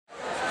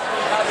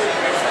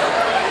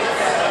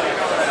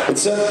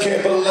What's up,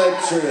 Camp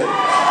Electric?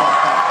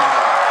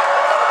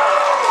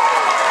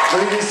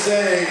 Let me just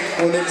say,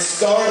 when it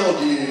startled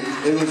you,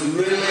 it was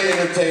really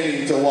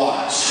entertaining to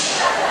watch.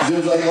 It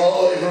was like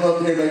all the way from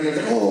up here, back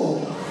there,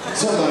 oh,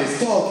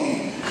 somebody's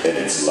talking, and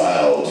it's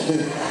loud.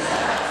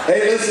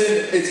 Hey,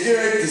 listen, it's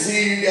great to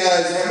see you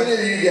guys. How many of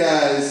you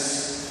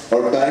guys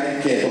are back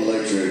at Camp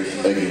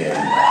Electric again?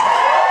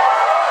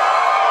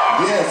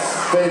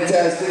 Yes,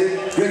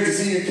 fantastic. Great to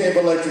see you, Camp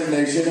Electric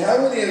Nation. How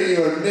many of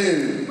you are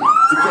new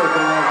to Camp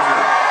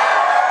Electric?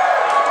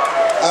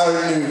 Our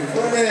new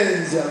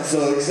friends. I'm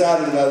so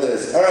excited about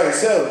this. All right,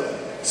 so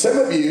some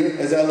of you,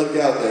 as I look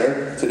out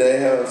there today,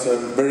 have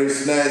some very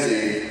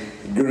snazzy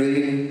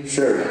green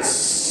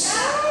shirts.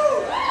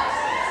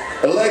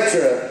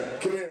 Electra,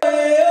 come here.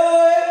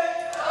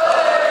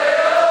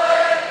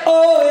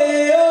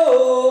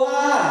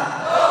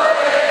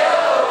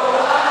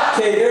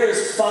 Okay,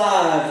 there's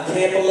 5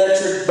 Camp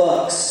Electric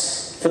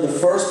bucks for the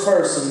first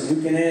person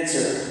who can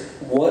answer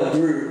what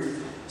group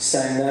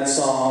sang that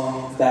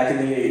song back in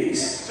the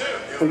 80s.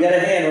 We got a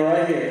hand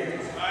right here.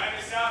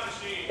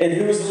 And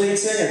who was the lead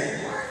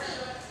singer?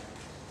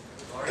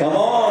 Come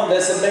on,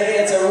 that's a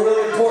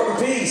really important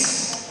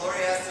piece.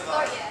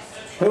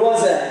 Who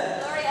was that?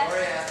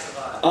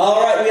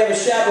 All right, we have a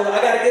chaperone.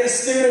 I got to get a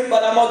student,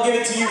 but I'm going to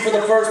give it to you for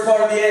the first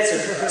part of the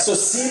answer. So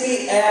see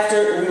me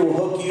after, we will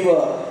hook you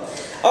up.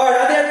 All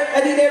right, I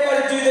need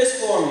everybody to do this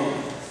for me.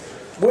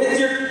 With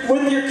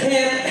your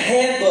camp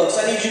handbooks,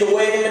 I need you to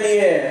wave them in the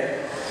air.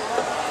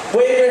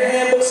 Wave your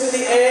handbooks in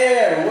the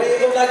air. Wave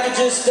them like you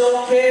just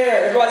don't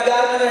care. Everybody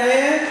got them in their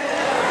hand?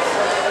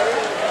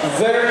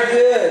 Very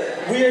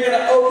good. We are going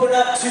to open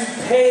up to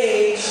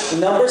page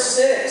number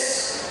 6.